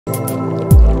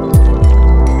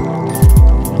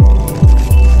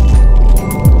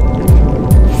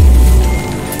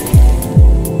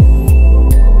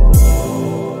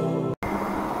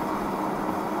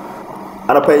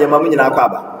Anapa ye mamu nyina akwa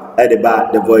aba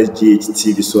the voice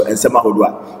GHTV so ensema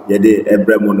hodwa ye de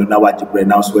ebremo no na wajibre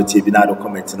now so TV na do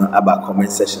comment no about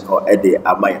comment section or ede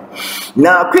amaya.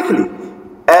 Now quickly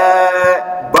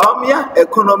Baumia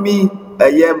economy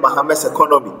ye Mahames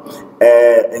economy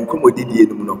enkomodidie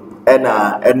num no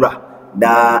enra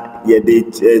na ye de ye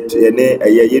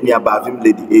nua bavim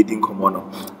lady aiding komono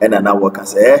na work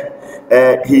as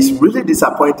he's really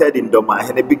disappointed in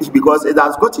Dormaahene because it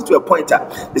has got to a point that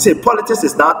they say politics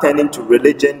is now turning to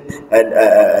religion and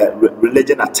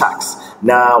religion attacks.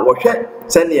 Now what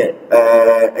send here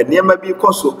niema bi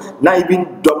koso na even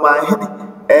Dormaahene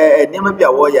niema bi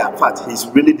awoya in fact he's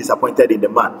really disappointed in the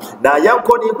man. Now young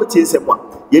koni ko tie semwa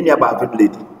ye nua bavim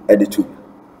lady editu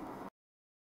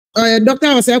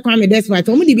Doctor was Kwame Despite.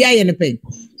 Omo di bia ye ne pen.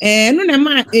 No na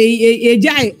ma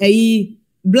jai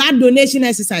blood donation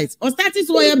exercise. Or started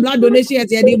so blood donation at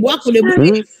the work for the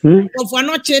book for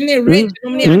not chene rate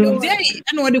no ni ado jai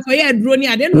and what the koye dro ni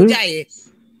ade no jai.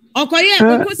 O koye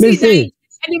ko si jai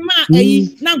ade ma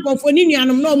na konfo ni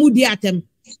nuanom na omu di atem.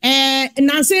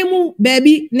 Na say mu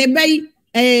baby ne bai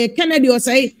Kennedy or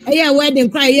say wedding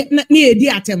cry na di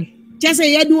atem. Just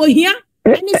say ye do here.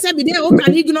 Any sabi there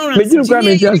open ignorance.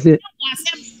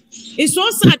 It's so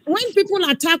sad when people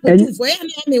attack for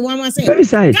anyone say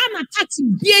Ghana tax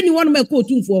be anyone me ko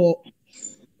for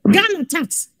Ghana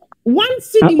tax one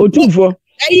city for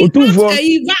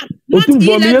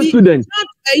student not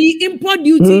import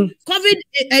duty COVID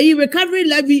recovery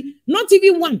levy not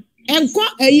even one enko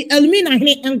elimina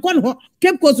hene enko no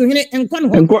keep koso hene enko no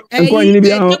enko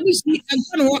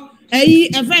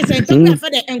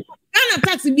Ghana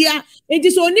tax bia it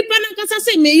is only panankasa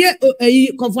say meye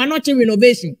conformity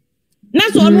renovation na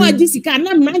so no agisika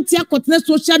na manti akotena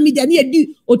social media na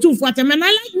edi otumfo atema na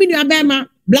like me nua bema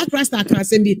black rasta kan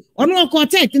sembi ono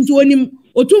okotek nti onim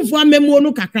otumfo amemu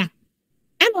onu kakra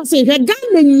and I say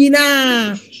Ghana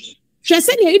nyina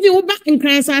hwese ne even wo back in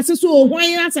crisis so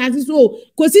hwan asase so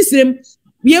kosisrem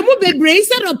we mu bebre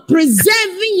instead of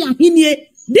preserving yahenie.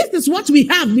 This is what we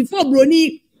have before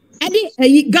broni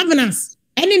edi governance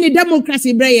and in the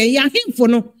democracy brain yahimfo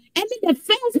no and the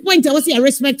first point I was say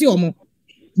respect you omo.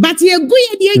 But ye go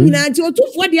ye die nyina nti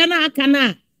otufo de na aka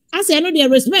na ase no de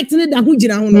respect ne da ho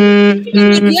gina ho no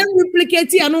ye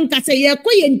replicate anu nka se ye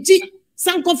ko ye nti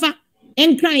sankofa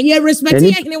enkran ye respect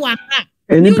ye ne wa aka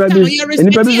eni pa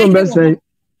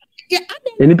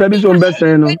bi so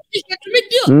mbese no and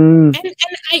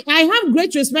I have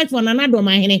great respect for Nana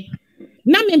Dormaahene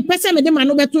na me pese me de ma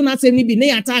no beto na se ni bi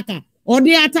ne attack or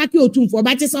they attack otumfo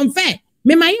but it's unfair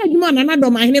me ma ye adwuma Nana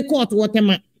Dormaahene court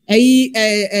whatever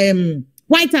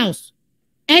White House,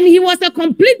 and he was a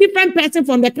complete different person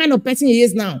from the kind of person he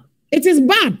is now. It is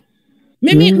bad.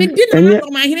 Me didn't know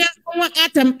my hair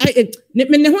atom.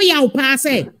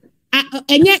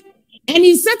 And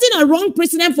he's setting a wrong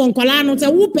precedent for Nkolano.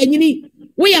 So who penny?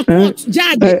 We are court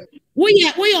judge. We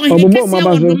are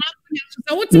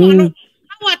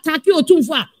how attack you too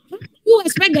far? You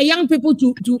expect the young people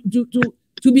to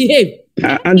behave?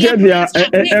 And it's just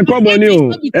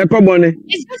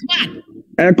bad.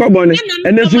 And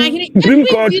the Supreme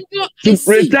Court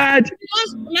retired.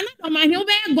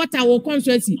 Got our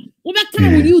constituency. We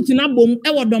can you to not bomb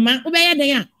our doma over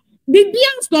there. Big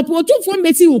stop or two for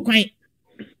Messi who cry.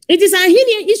 It is a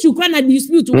hidden issue can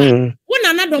dispute one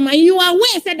another. You are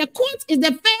aware that the court is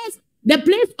the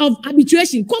place of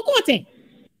arbitration. Cocote.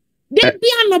 They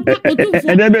be no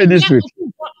district.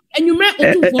 And you may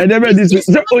district.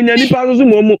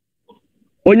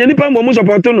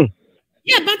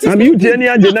 Yeah, but it's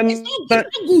not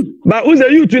good. But who's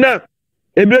a youth now?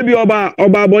 A baby oba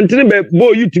bontine be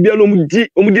bo youth be no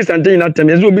mudi something in that time.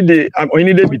 Yes, will be the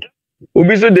only David. Will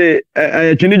be so the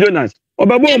Trini Jonas.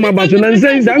 Oba bo ma ba so na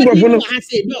say sankofo no.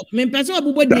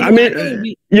 I mean,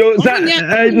 yo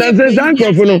na say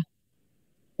sankofo no.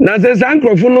 Na say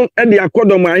sankofo no e de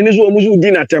akodoma ene so omusu di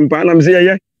na tempa na me say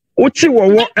ye. Uchi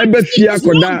wo e be fi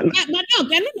akoda. But no,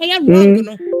 can you wrong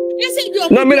no. You say you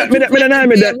no, me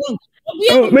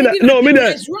oh, me the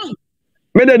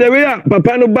way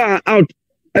papa no bar out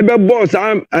ebe boss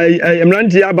am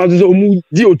mranti about so mu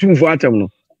di otumfo atem no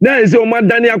then say o ma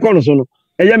dani akono so no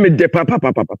eye me de papa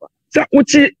sa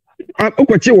uchi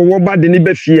ukochi wo ba de ni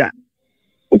be fia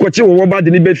ukochi wo ba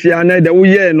de ni be fia na de wo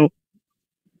ye no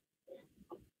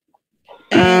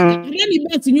I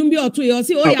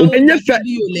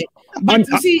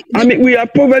mean we are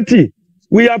poverty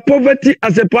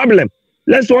as a problem.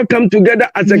 Let's all come together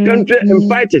as a country and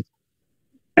fight it.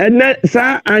 And then,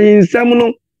 sir, and in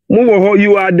Samuno,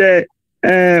 you are the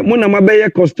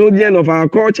Munamabe custodian of our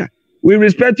culture. We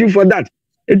respect you for that.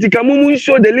 Etikamumu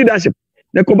show the leadership.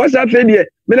 na kobasa fe de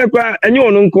me na kwa enye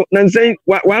ono nko na nsen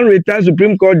one retired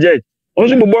Supreme Court judge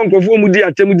onso gbogbo nkofo mu di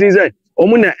atem din say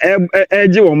omu na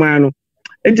eje wo man no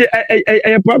enti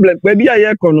problem ba bi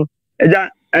aye ko no eja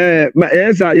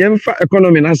yesa yemfa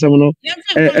economy na asem no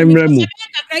emramu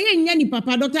nya ni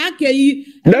papa Dr. Akeyi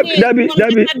dabi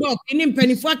ni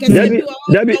mpanifo akese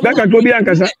dabi baka ko bi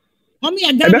ankasa omi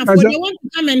ya Ghana for they want to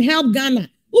come and help Ghana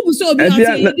ubu so obi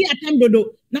ati di atem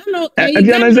dodo na no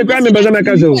na se kwa me baza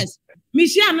makaso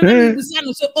Michelle na busa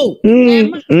no so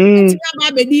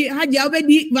ba bedi haja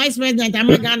obedi vice president am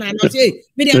Ghana no say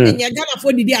me dey Ghana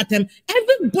for di atem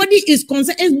everybody is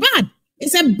concerned. It's bad,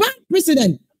 it's a bad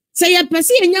precedent. Say a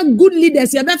person enya good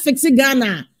leaders you be fix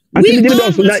Ghana. We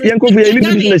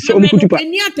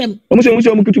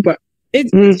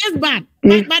it's just bad.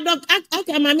 But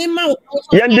okay, mommy,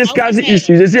 discuss issues.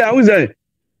 You see how is it?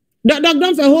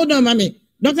 Don't hold on, mommy.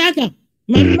 Dr. Aka,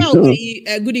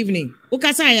 good evening.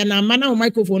 Ukasaya na mana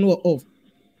microphone off.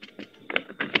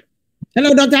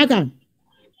 Hello, Dr. Aka.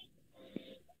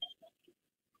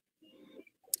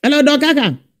 Hello, Dr.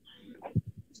 Aka.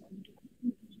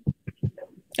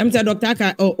 I'm saying Dr.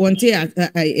 Aka on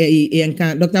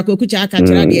Dr. Kokucha Aka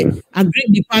a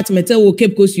great department at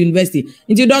Cape Coast University.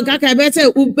 Into Dr. Aka better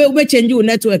we change your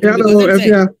network. Hello,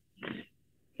 Efia.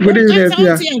 Good evening,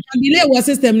 Efia. Delay was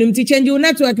system to change your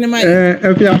network.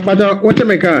 Efia, but what to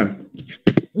make her?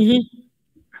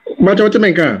 But what to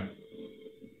make her?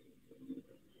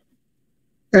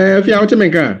 Efia, what to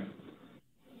make her?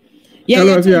 Yeah,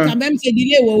 I'm say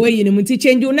delay way you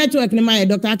change your network my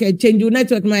Dr. Aka change your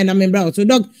network my na member. So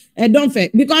doc don't fair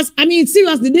because I mean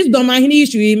seriously this Dormaahene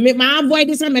issue my avoid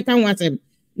this make can WhatsApp.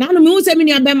 Now no me say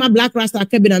me about my black rasta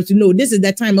cabinet to know this is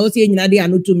the time I say nyina dey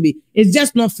anutumbi. It's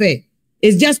just not fair.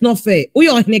 It's just not fair.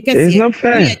 It's not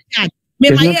fair. Me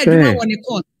my head do on the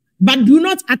court. But do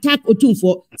not attack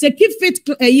Otumfo. Say keep fit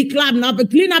club now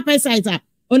clean up site.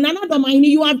 On another Dormaahene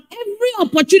you have every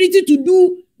opportunity to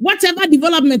do whatever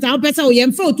development our person will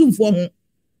yemfo Otumfo.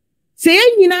 Say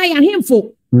nyina ya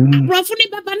hemfo. Profuni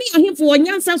baba ni ya hemfo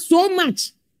onyansa so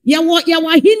much. Ya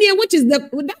wahini which is that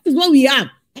is what we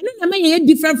have. And then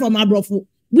different from our brofu.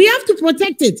 We have to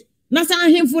protect it. Nasa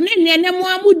hemfo ne mo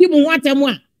amudi mo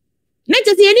watemwa. Not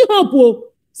just any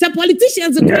hope. Some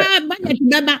politicians grab budget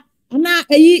baba. Na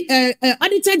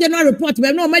auditor general report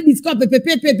we no ma discuss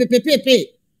pay.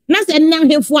 Na say na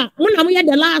hemfo a mo na mo ya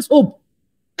the last hope.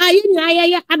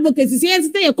 Ayi advocacy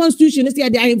say your constitution say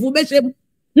the information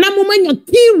na mo manya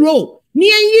key role ni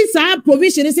yi sa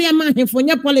provision say ma hemfo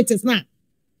nya politics na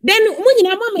then mo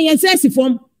nyina ma say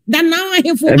form that now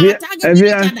hemfo target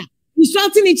each other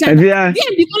insulting each other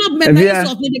the development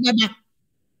of the baba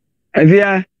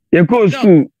Avia you go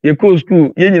school you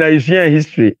nyina you share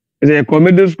history is a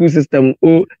middle school system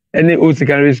or any old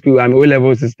secondary school and O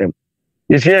level system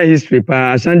you share history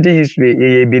pa Ashanti history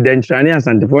ye be den trani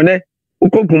Asante for ne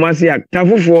uko Kumasi a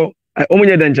tafufo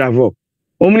omunye dentrafo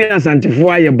omuni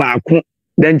Asantefo aye baako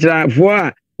dentrafo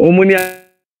a omuni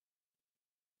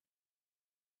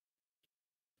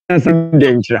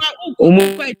dentra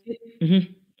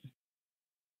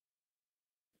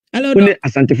hello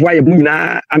Asantefo aye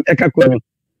munyina eka ko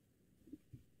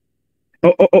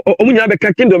omunyina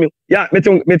beka kingdom ya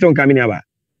meton kamini aba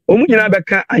omunyina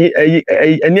beka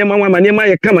enema wa manema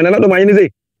ye kama na Dormaahene say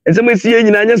ensema sie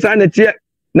nyina anya sa na tie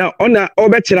na ona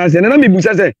obechira se na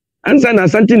mebusa se ansa na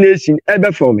Asante nation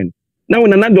ebe forming na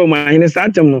wona na Dormaahene sa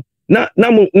atem no na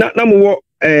mo wo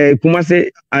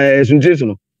Kumasi sunjesu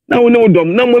no na wona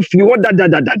dom na mo firi wo da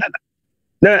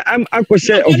na am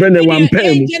akose offend one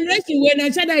pen generation we na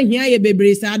chada hia ye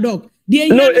bebre sa dog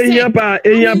no ehia pa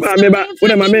meba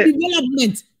wona mame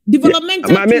development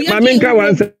mame nka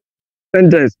one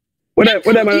sentence what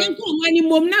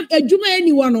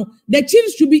the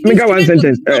chiefs should be make one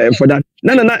sentence for that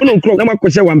no na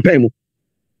makwese one pen mu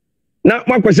na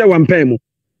makwese one pen mu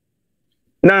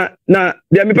na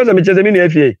dia me pesa me cheze me na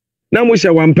afie na mo hye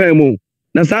one pen mu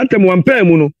na sa atem one pen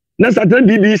mu no na sa atem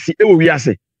BBC e wo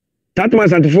wiase tatuma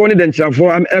Asantefo ne denchafo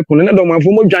am ekon na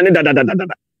Dormaahene mo dwane da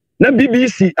na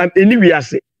BBC am eni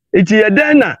wiase eti ye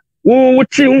den na wo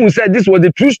chi hu say this was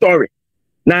the true story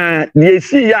na the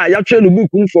see ya twa no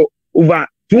book for over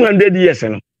 200 years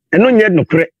no eno nye no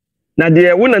kre na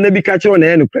de wona na bi ka kire na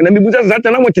ye no kre na bibuza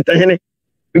sata na mo tetahene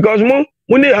because mo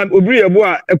ne obiri ebo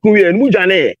a ekunwe mu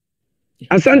dwane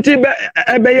Asante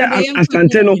be ya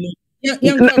Asante no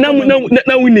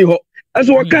na wini ho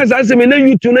aso waka sa se me na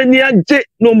yutu na ni age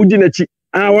no mu di na chi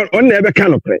on na ebe ka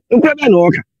no kre nkra ba na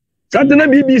oka sata na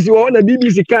BBC wo na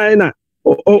BBC kai na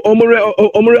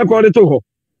o record to ho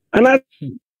ana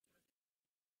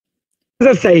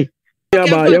say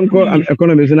about young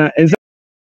economists na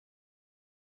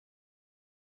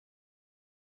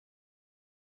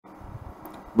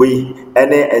we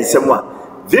ene ensem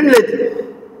Vim lady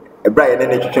Brian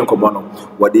and Education Common,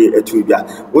 what they a trivia.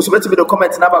 Was wait to be the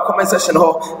comment in our comment section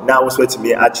hall. Now was wait to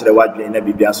me actually what you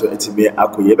never be so to me. I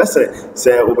could best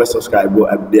say over subscribe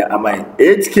up there. Am I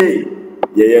 8K?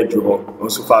 Yeah, drew on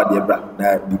so far, dear bra.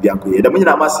 Now, be the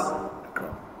uncle.